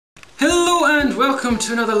Hello and welcome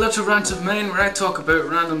to another little rant of mine where I talk about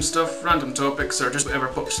random stuff, random topics, or just whatever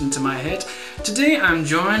pops into my head. Today I'm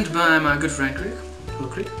joined by my good friend Craig. Hello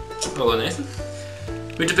Craig. Hello Nathan.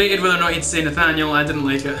 We debated whether or not he'd say Nathaniel. I didn't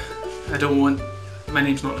like it. I don't want... my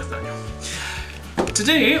name's not Nathaniel.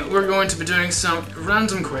 Today we're going to be doing some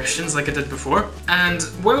random questions like I did before, and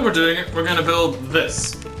while we're doing it we're going to build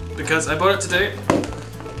this because I bought it today.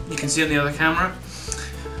 You can see it in the other camera.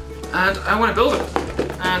 And I want to build it,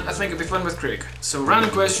 and I think it'd be fun with Craig. So random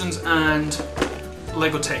questions and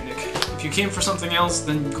Lego Technic. If you came for something else,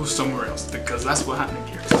 then go somewhere else, because that's what's happening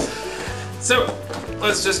here. So,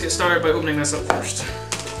 let's just get started by opening this up first.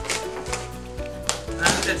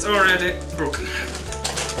 And it's already broken.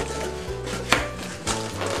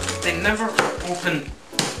 They never open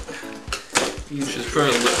You should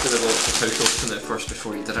probably look at it how to open it first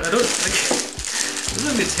before you did it. I don't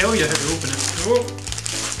let me tell you how to open it. Oh.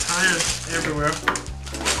 Tires everywhere.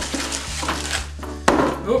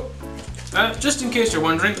 Oh, just in case you're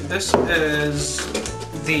wondering, this is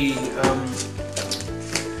the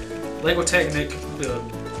Lego Technic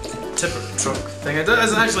tipper truck thing. It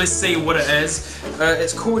doesn't actually say what it is.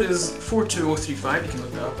 Its code is 42035. You can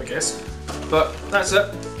look that up, I guess. But that's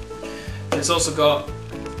it. It's also got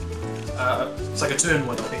it's like a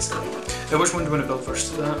 2-in-1 basically. Which one do you want to build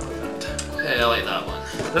first? That or that? Yeah, I like that one.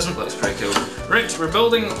 This one looks pretty cool. Right, we're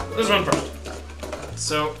building this one first.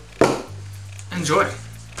 So, enjoy.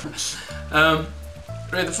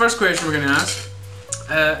 Right, the first question we're going to ask,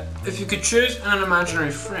 if you could choose an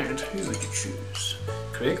imaginary friend, who would you choose?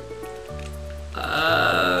 Craig?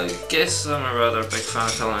 I guess I'm a rather big fan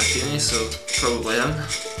of Palantini, so probably him.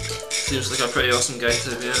 Seems like a pretty awesome guy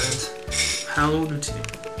to be around.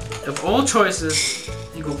 Palantini. Of all choices,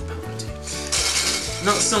 you go for Palantini.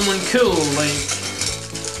 Not someone cool like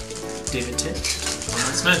David Tennant, or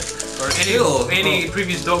Matt Smith, or any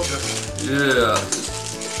previous Doctor. Yeah.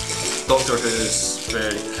 Doctor Who's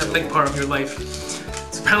very cool. A big part of your life.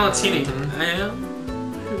 It's Palantini.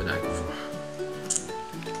 Who would I go for?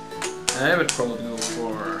 I would probably go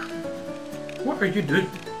for... What are you doing?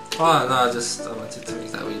 Oh no, I wanted to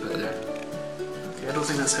make that a wee bit there. Okay, I don't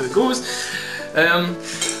think that's how it goes.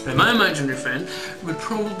 My imaginary friend would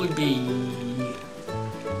probably be...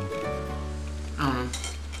 I don't know.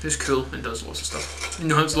 Who's cool and does lots of stuff. You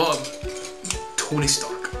know, it's a lot of Tony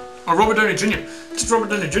Stark. Or Robert Downey Jr. Just Robert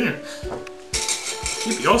Downey Jr.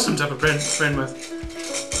 He'd be awesome to have a friend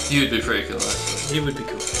with. He would be pretty cool actually. He would be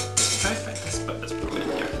cool. Try to find this, but that's probably in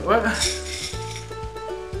here. What?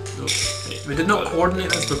 Nope. We did not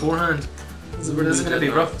coordinate this beforehand. This is going to be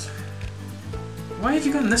rough. Why have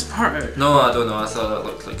you gotten this part out? No, I don't know. I thought that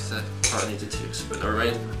looked like the part I needed to use, but never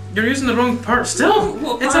mind. You're using the wrong part still.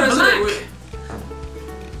 It's a black.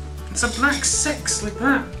 It's a black 6 like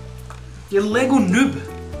that. You Lego noob.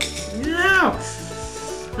 Yeah.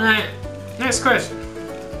 Right. Next question.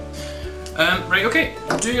 Right. Okay.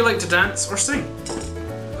 Do you like to dance or sing?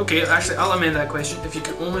 Okay. Actually, I'll amend that question. If you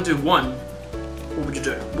could only do one, what would you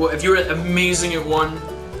do? Well, if you were amazing at one,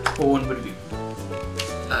 what one would it be?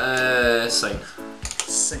 Sing.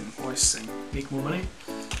 Sing. Always sing. Make more money.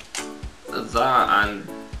 That, and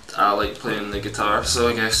I like playing the guitar, so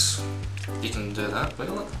I guess you can do that. Why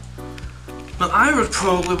not? Well, I would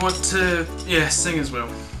probably want to, sing as well,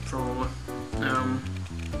 probably.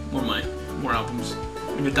 More money, more albums.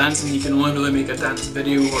 When you're dancing, you can only really make a dance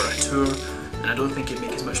video or a tour, and I don't think you'd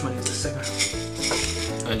make as much money as a singer.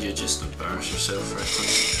 And you just embarrass yourself for it.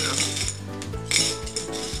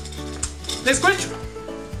 Next question.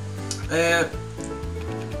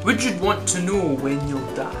 Would you want to know when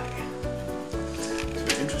you'll die? It's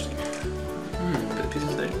very interesting. Put the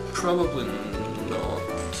pieces down. Probably not.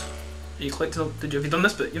 You collected? Have you done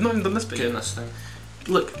this bit? You've not even done this bit. Getting this thing.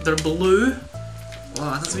 Look, they're blue.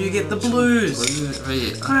 Oh, that's where you get the blues.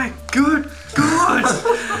 Right. My good God!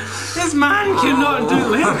 This man cannot do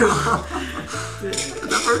Lego.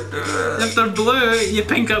 If they're blue, you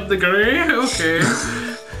pink up the grey. Okay.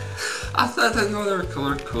 I didn't know they were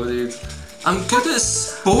colour coded. I'm good at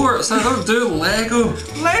sports. I don't do Lego.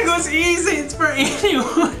 Lego's easy. It's for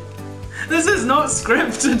anyone. This is not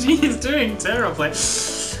scripted. He's doing terribly.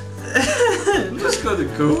 I'm just gonna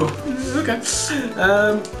go. Okay.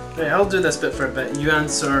 Right, I'll do this bit for a bit. You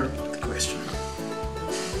answer the question.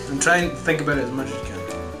 And try and think about it as much as you can.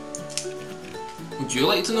 Would you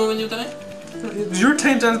like to know when you die? It was your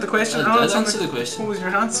time to answer the question. I did answer the question. What was your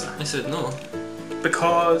answer? I said no.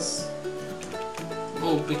 Because...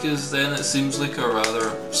 Well, because then it seems like a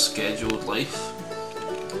rather scheduled life.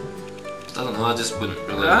 I don't know, I just wouldn't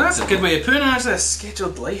really... That's a good way of putting it, actually, a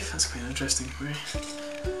scheduled life. That's quite interesting.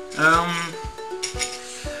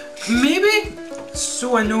 Maybe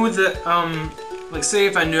So I know that, like say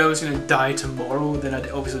if I knew I was going to die tomorrow, then I'd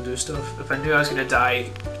obviously do stuff. If I knew I was going to die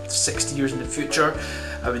 60 years in the future,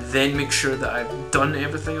 I would then make sure that I've done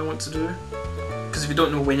everything I want to do. Because if you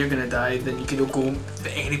don't know when you're going to die, then you can go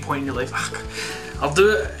at any point in your life, I'll do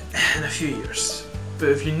it in a few years. But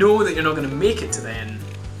if you know that you're not going to make it to then,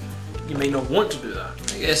 you might not want to do that.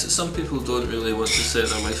 I guess some people don't really want to set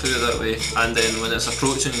their life out that way, and then when it's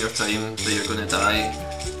approaching your time that you're going to die,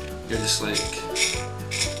 you're just like,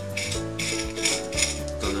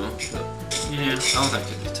 don't know. Yeah. I don't think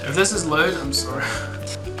it'd be terrible. If this is loud, I'm sorry.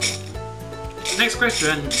 Next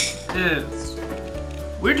question is,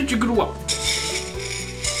 where did you grow up?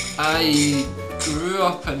 I grew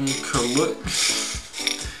up in Carluke,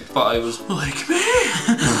 but I was like me.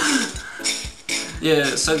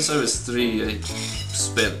 Yeah, since I was 3, I've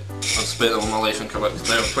spent all my life in Carluke.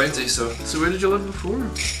 Now I'm 20, so. So where did you live before?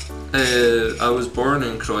 I was born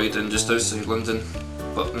in Croydon, just outside London,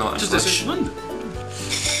 but not just English. Just outside London.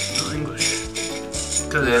 Not English.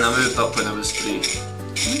 Then I moved up when I was 3.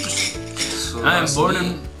 So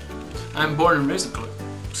I'm born and raised in Carluke.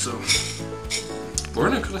 So.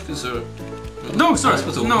 Born in Carluke is there? No, sorry.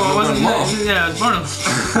 Hospital. No, I wasn't. Yeah, I was born in.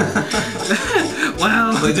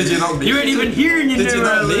 Well, like, did you not make you weren't even here and you did you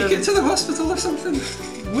not make it it to the hospital or something?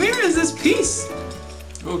 Where is this piece?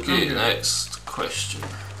 Okay, next question.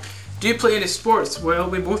 Do you play any sports? Well,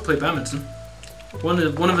 we both play badminton. One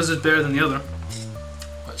of us is better than the other.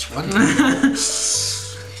 Which one?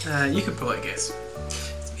 You could probably guess.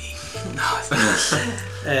 It's me. No, it's not.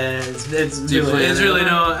 It's really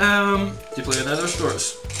not. Do you play in other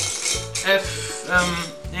sports? If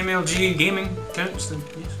MLG gaming counts, then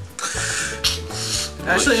yes.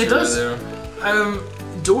 Actually, it does.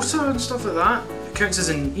 Dota and stuff like that counts as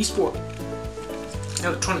an esport,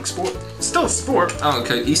 electronic sport. It's still a sport. I don't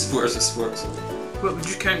count esports as sports. What would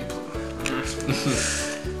you count?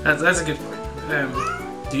 That's a good point.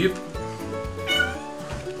 Do you?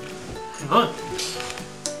 Hang on.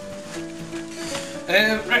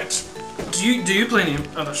 Right. Do you play any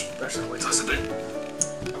other? Actually, wait, that's a bit.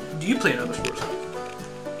 Do you play in other sports?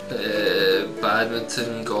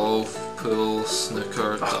 Badminton, golf, pool,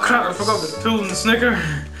 snooker, darts. Oh crap, I forgot about the pool and the snooker.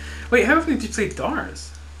 Wait, how often do you play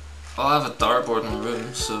darts? Well, I have a dartboard in my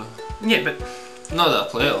room, so... Yeah, but... Not that I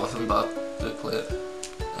play it often, but I do play it.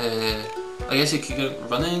 I guess you could go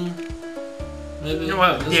running, maybe? No,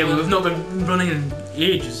 well, yeah, we've not been running in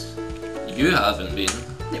ages. You haven't been.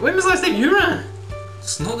 Yeah, when was the last time you ran?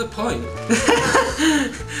 It's not the point.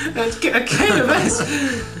 It kind of is.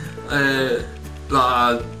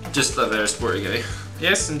 Nah, just a very sporty guy.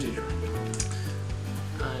 Yes, indeed.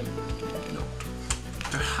 I'm not.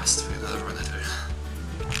 There has to be another one I do.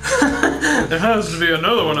 There has to be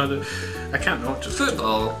another one I do. I can't not just.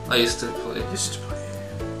 Football, I used to play. Used to play.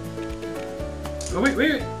 Oh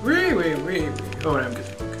wait. Oh, I'm good.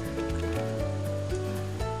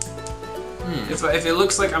 Okay. If it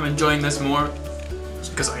looks like I'm enjoying this more, it's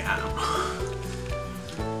because I am.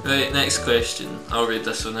 Right, next question. I'll read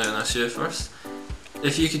this one out and ask you first.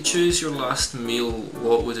 If you could choose your last meal,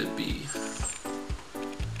 what would it be?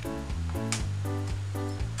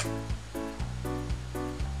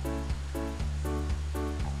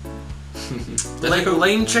 Like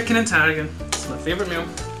lime chicken and tarragon. It's my favourite meal.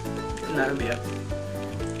 And that would be it.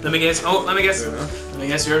 Let me guess. Oh, let me guess. Let me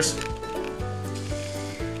guess yours.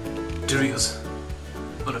 Doritos.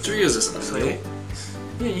 Oh, no, Doritos isn't a meal.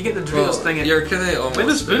 Yeah, you get the Doritos thing. You're kind of almost. With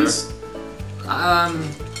the spoons.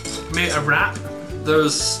 Made a wrap.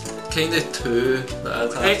 There's kind of 2 that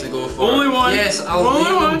I'd have to go for. Only one. Yes, I'll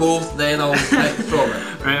name them both. Then I'll pick from it.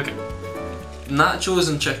 Right. Okay. Nachos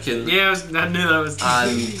and chicken. Yeah, I knew that was.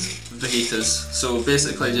 And fajitas. So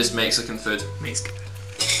basically, just Mexican food. Mexican.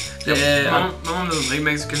 Yeah. My mom doesn't like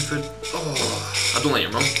Mexican food. Oh, I don't like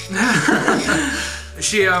your mum.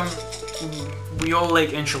 She we all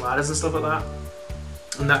like enchiladas and stuff like that,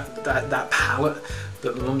 and that palate,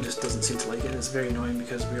 but my mum just doesn't seem to like it. And it's very annoying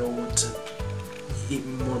because we all want to eat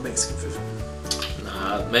more Mexican food.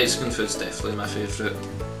 Nah, Mexican food's definitely my favourite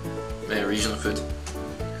regional food.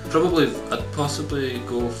 I'd possibly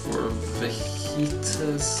go for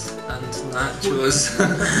fajitas and nachos.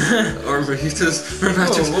 Or fajitas for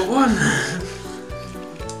nachos. Oh, what one?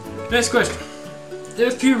 Next question.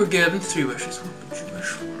 If you were given 3 wishes, what would you wish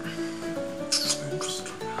for?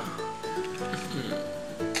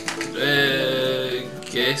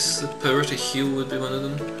 Guess the power to heal would be one of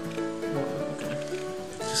them. Okay.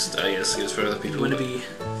 Just, I guess, it's for other people. You want to be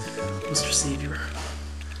Mr. Savior?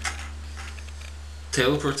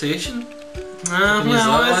 Teleportation? Well,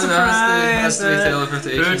 that's a surprise. Has to be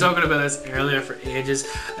teleportation. We were talking about this earlier for ages.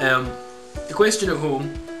 The question at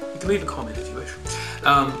home, you can leave a comment if you wish.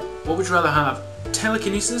 What would you rather have?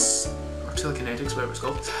 Telekinesis, or telekinetics, whatever it's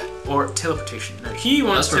called, or teleportation? Now he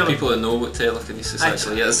wants. That's for people that know what telekinesis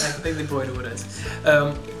actually is. I think they probably know what it is.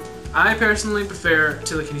 I personally prefer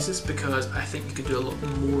telekinesis because I think you could do a lot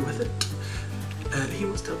more with it. He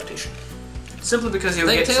wants teleportation. Simply because he'll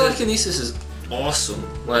get telekinesis is awesome.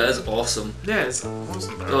 Like, it is awesome. Yeah, it's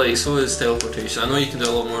awesome. But like, so is teleportation. I know you can do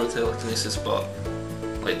a lot more with telekinesis, but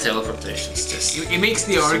like teleportation is just. He makes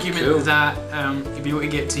the argument cool. that you'd be able to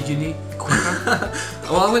get to uni quicker.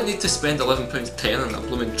 Well, I wouldn't need to spend £11.10 on a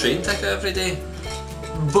blooming train ticket every day.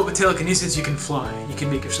 But with telekinesis, you can fly. You can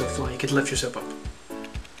make yourself fly. You could lift yourself up.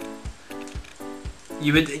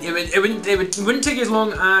 It wouldn't take as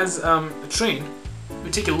long as a train. It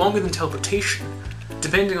would take you longer than teleportation,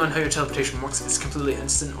 depending on how your teleportation works, if it's completely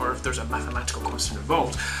instant or if there's a mathematical constant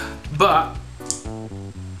involved. But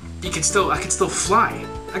I could still fly.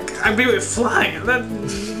 I'd be able to fly.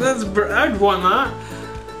 I'd want that.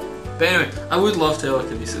 But anyway, I would love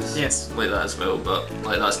telekinesis. Yes, like that as well. But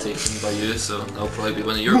like that's taken by you, so that'll probably be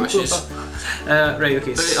one of your wishes. Right.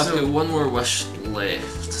 Okay. But I've got one more wish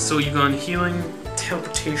left. So you've gone healing,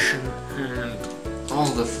 teleportation, and all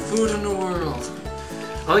the food in the world.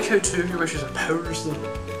 I like how two of your wishes are powers though.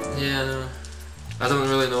 Yeah, I know. I don't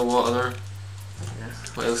really know what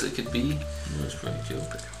else it could be. That's pretty cool.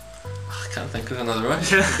 I can't think of another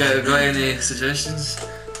wish. got any suggestions?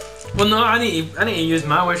 Well, no, I need to use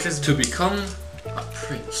my wishes to become a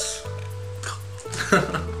prince.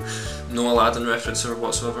 No Aladdin reference or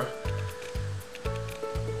whatsoever.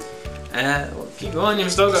 Well, keep going.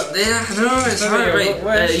 You've still got. Yeah, no, it's hard.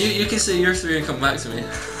 Right, you can say your three and come back to me.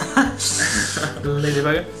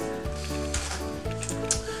 Ladybugger.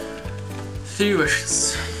 3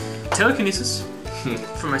 wishes. Telekinesis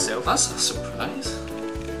for myself. That's a surprise.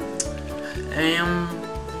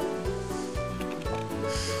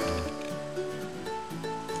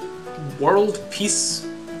 World peace.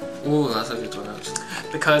 Oh, that's a good one actually.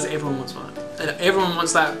 Because everyone wants that. And everyone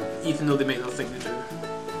wants that, even though they might not think they do.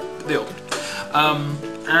 But they all do.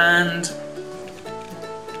 And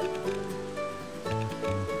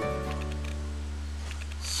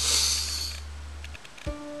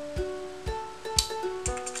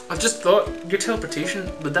I've just thought, your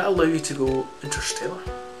teleportation, would that allow you to go interstellar?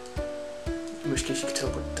 In which case you could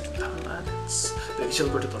teleport to different planets. But if you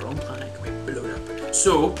teleport to the wrong planet, you can be blown up.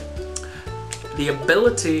 So, the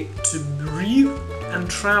ability to breathe and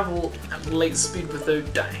travel at light speed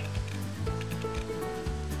without dying.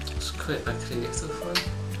 It's quite a creative one.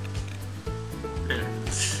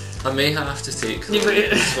 I may have to take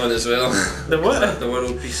this one as well. The what? The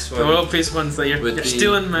world peace one. The world peace ones that you're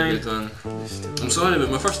stealing mine. I'm sorry, but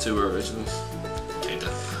my first 2 were originals.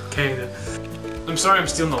 Kinda. I'm sorry I'm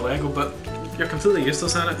stealing the Lego, but you're completely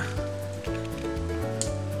useless at it.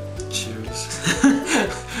 Cheers.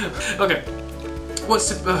 Okay. What's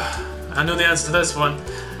the... I know the answer to this one.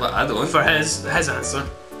 Well, I don't. For his answer.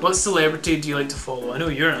 What celebrity do you like to follow? I know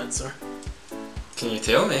your answer. Can you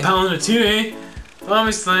tell me? Palanatune.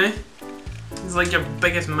 Obviously. He's like your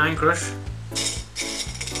biggest man crush.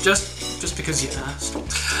 Just because you asked.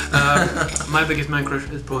 My biggest man crush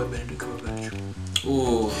is probably Benedict Cumberbatch.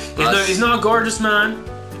 Ooh. He's not a gorgeous man.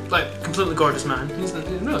 Like, completely gorgeous man. He's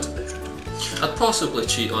relatively attractive. I'd possibly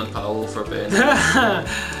cheat on Paolo for Ben.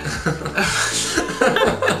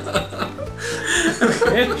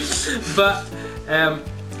 Okay. But, I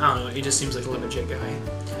don't know, he just seems like a legit guy.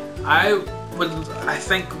 I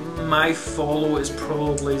think my follow is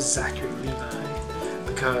probably Zachary Levi.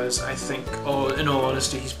 Because I think, in all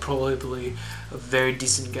honesty, he's probably a very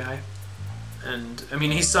decent guy. And, I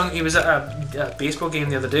mean, he was at a baseball game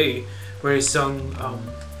the other day where he sung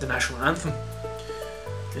the national anthem.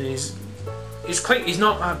 And he's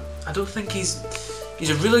not, I don't think he's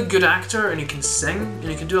a really good actor, and he can sing, and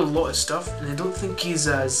he can do a lot of stuff, and I don't think he's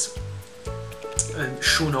as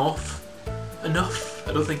shown off enough.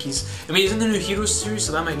 I don't think he's in the new Heroes series,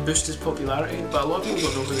 so that might boost his popularity, but a lot of people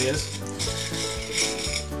don't know who he is.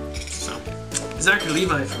 So, Zachary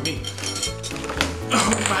Levi for me.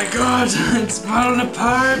 Oh my god, it's falling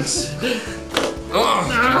apart!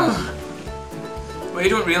 What you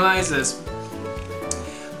don't realise is,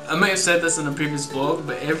 I might have said this in a previous vlog,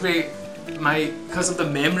 but because of the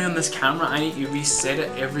memory on this camera, I need to reset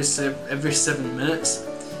it every 7 minutes.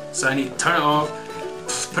 So I need to turn it off,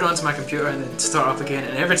 put it onto my computer, and then start up again.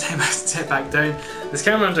 And every time I step back down, this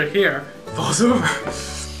camera under here falls over.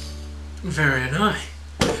 Very annoying.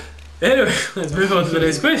 Anyway, let's move on to the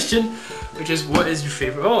next question, which is, what is your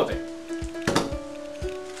favourite holiday?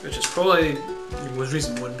 Which is probably the most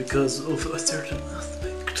recent one because of a certain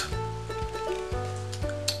aspect.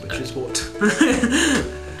 Which is what?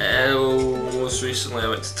 most recently I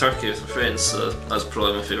went to Turkey with my friends, so that's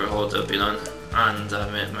probably my favourite holiday I've been on. And I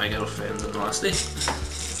met my girlfriend on the last day.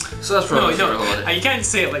 So that's probably my favourite holiday. You can't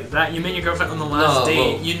say it like that. You met your girlfriend on the last day.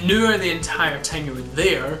 Well, you knew her the entire time you were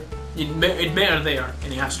there. You'd met her there,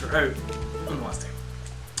 and you asked her out on the last day.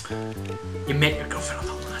 You met your girlfriend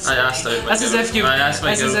on the last day. I asked out. That's as if you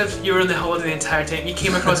were on the holiday the entire time. You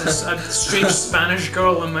came across a strange Spanish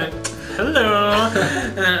girl and went, hello,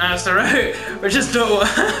 and then asked her out, which is not what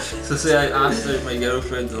happened. So say I asked out my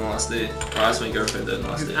girlfriend on the last day, or asked my girlfriend out on the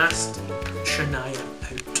last day. You asked Shania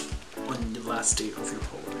out on the last day of your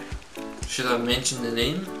holiday. Should I mention the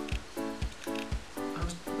name?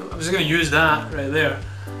 I was going to use that right there.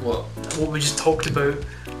 What? What we just talked about,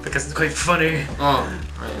 because it's quite funny. Oh,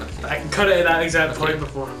 right, okay. I can cut it at that exact point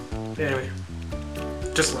before. Anyway,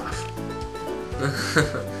 just laugh.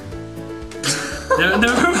 Never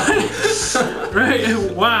mind.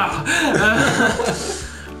 Right, wow.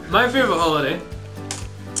 My favourite holiday,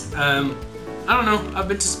 I don't know, I've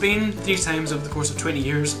been to Spain 3 times over the course of 20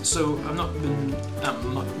 years, so I've not been at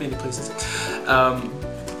many places.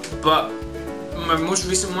 But my most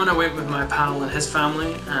recent one, I went with my pal and his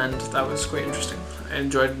family, and that was quite interesting. I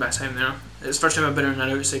enjoyed my time there. It's the first time I've been in an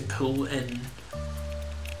outside pool in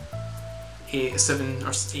 7 or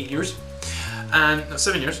 8 years. And no,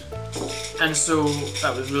 7 years. And so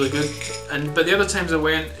that was really good. But the other times I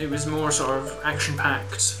went, it was more sort of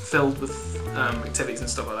action-packed, filled with activities and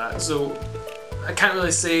stuff like that. So I can't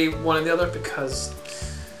really say one or the other because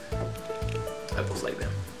I both like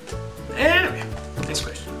them. Anyway, next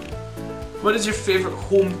question. What is your favourite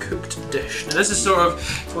home-cooked dish? Now this is sort of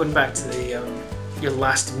going back to the your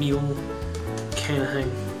last meal kind of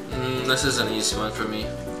thing. This is an easy one for me.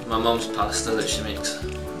 My mum's pasta that she makes.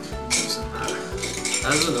 I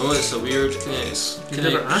don't know, it's a weird kind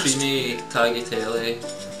of creamy tagliatelle.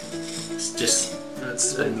 It's just,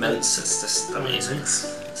 it's immense, it's just amazing.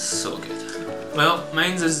 It's so good. Well,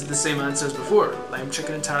 mine's is the same answer as before. Lime,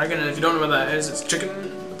 chicken and tarragon, and if you don't know what that is, it's chicken,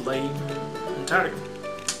 lime and tarragon.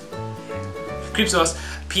 Cream sauce,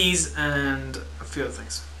 peas and a few other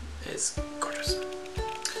things. It's gorgeous.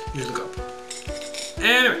 You should look up.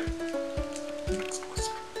 Anyway.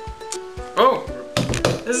 Oh!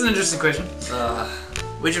 This is an interesting question.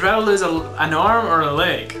 Would you rather lose an arm or a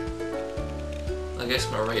leg? I guess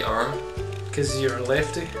my right arm. Because you're a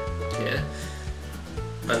lefty? Yeah.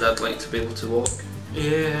 And I'd like to be able to walk.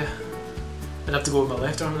 Yeah. I'd have to go with my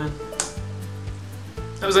left arm then.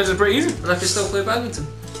 That was actually pretty easy. And I could still play badminton.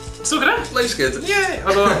 So could I. Life's good. Yeah.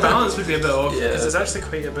 Although our balance would be a bit off. Yeah. Because it's actually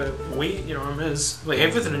quite a bit of weight your arm is. Like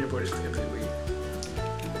everything in your body is quite a bit of weight.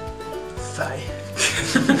 Thigh.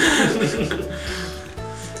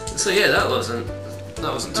 So yeah, that wasn't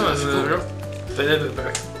too difficult. But a bit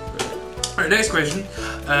better. Alright, next question.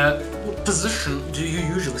 What position do you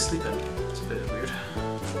usually sleep in? It's a bit weird.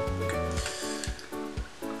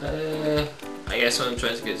 I guess when I'm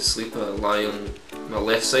trying to get to sleep, I lie on my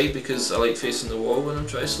left side because I like facing the wall when I'm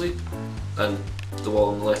trying to sleep, and the wall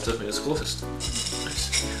on the left of me is closest.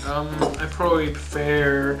 I probably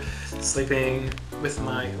prefer sleeping with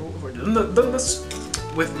my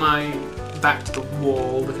with my back to the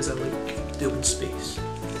wall because I like the open space.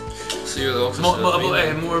 So you're the opposite.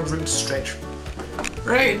 More room to stretch.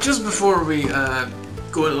 Right, just before we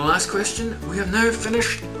go to the last question, we have now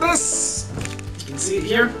finished this. You can see it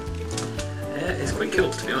here. It's quite cool,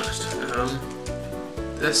 to be honest.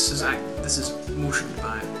 This is motioned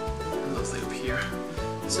by a little thing up here.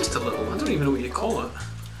 It's just a little, I don't even know what you call it.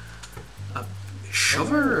 A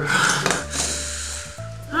shover?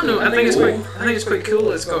 I don't know. I think it's quite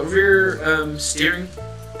cool. It's got rear steering.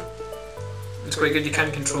 It's quite good. You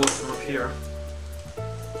can control it from up here.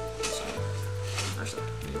 Actually,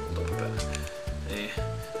 let me hold up a bit.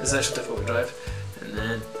 It's actually difficult to drive. And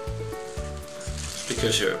then It's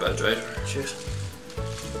because you're a bad driver. cheers.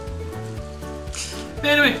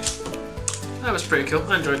 Anyway, that was pretty cool.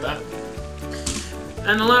 I enjoyed that.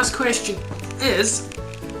 And the last question is,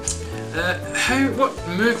 what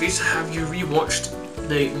movies have you rewatched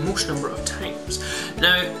the most number of times?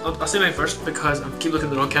 Now, I'll say mine first because I keep looking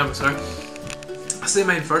at the wrong camera, sorry. I'll say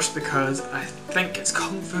mine first because I think it's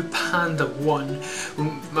Kung Fu Panda 1.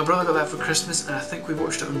 My brother got that for Christmas and I think we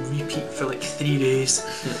watched it on repeat for like 3 days.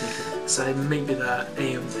 So it might be that.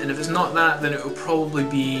 And if it's not that, then it will probably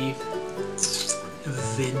be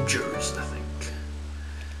Avengers, I think.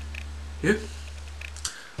 You?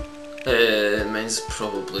 Mine's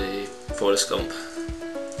probably Forrest Gump.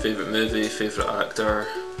 Favourite movie, favourite actor.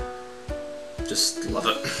 Just love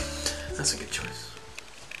it. That's a good choice.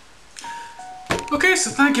 Okay, so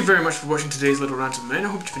thank you very much for watching today's little rant of mine. I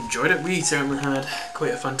hope you've enjoyed it. We certainly had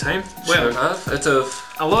quite a fun time. Well, sure have.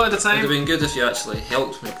 A lot of the time. It would have been good if you actually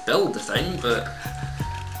helped me build the thing, but...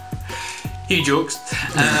 He jokes.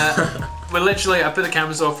 Well, literally, I put the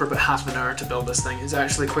cameras off for about half an hour to build this thing. It's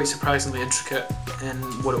actually quite surprisingly intricate in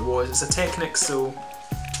what it was. It's a Technic, so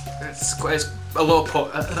it's a lot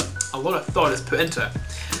of thought is put into it.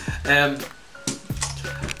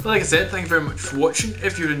 But like I said, thank you very much for watching.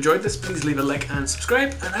 If you enjoyed this, please leave a like and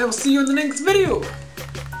subscribe, and I will see you in the next video.